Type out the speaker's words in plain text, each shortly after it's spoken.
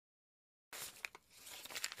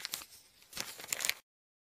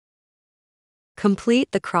Complete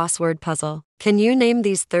the crossword puzzle. Can you name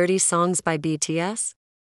these 30 songs by BTS?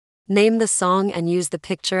 Name the song and use the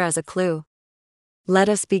picture as a clue. Let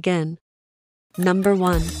us begin. Number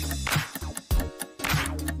 1.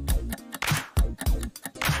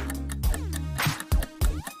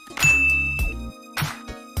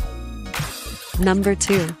 Number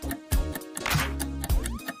 2.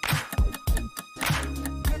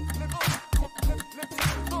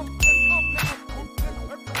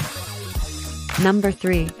 Number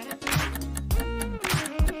 3.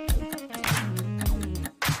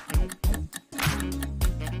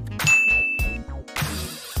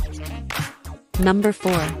 Number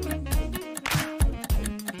 4.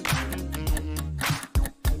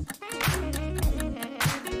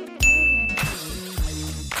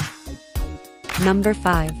 Number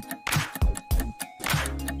 5.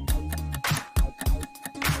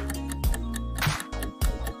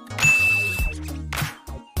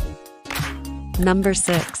 Number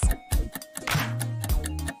 6.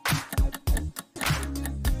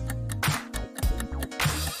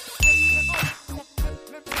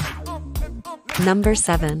 Number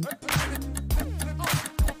 7.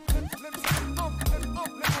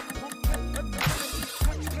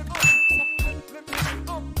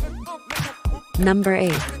 Number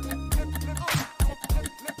 8.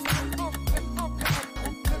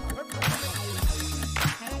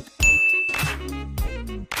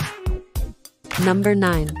 Number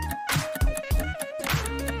 9.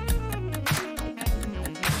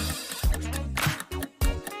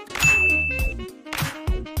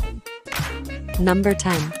 Number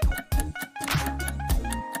 10.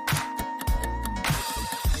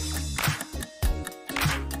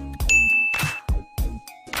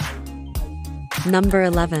 Number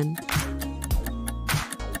 11.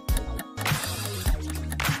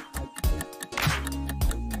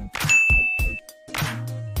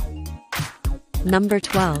 Number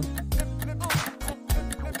 12.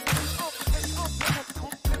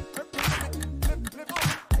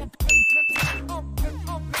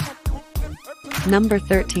 Number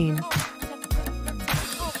 13.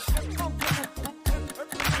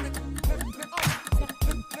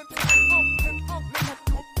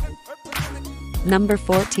 Number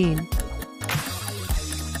 14.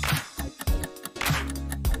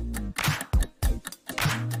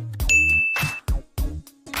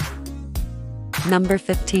 Number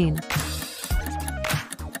 15.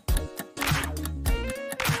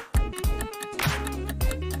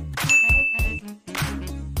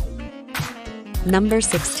 Number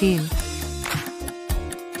 16.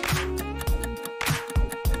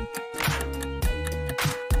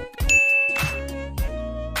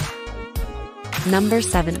 Number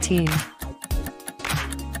 17.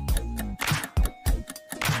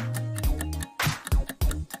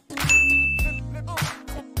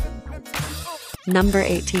 Number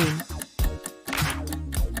 18.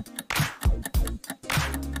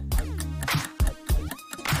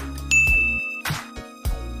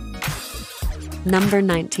 Number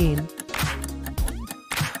 19.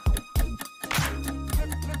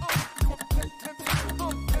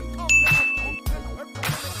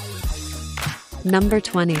 Number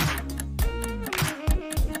 20.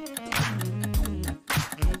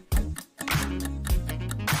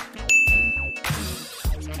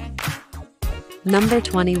 Number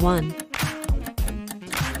 21.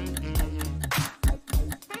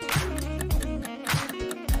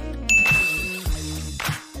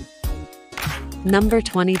 Number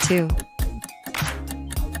 22.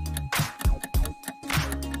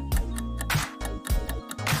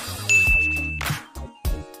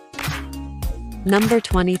 Number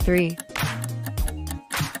 23.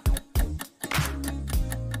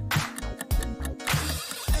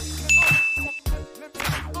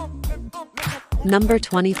 Number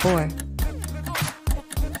 24.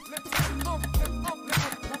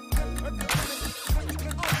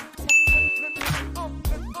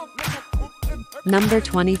 Number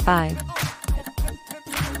 25.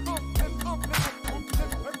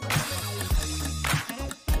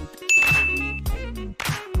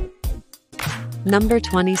 Number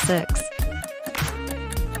 26.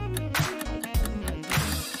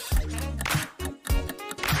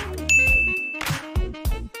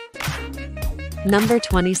 Number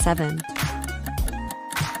 27.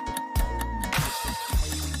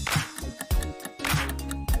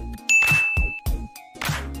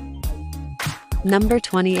 Number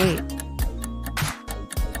 28.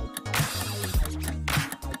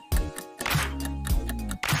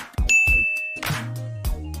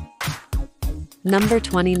 Number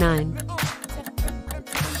 29.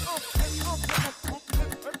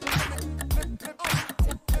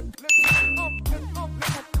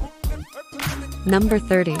 Number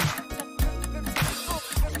 30.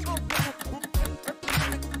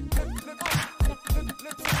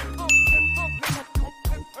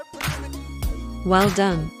 Well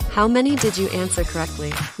done. How many did you answer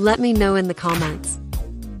correctly? Let me know in the comments.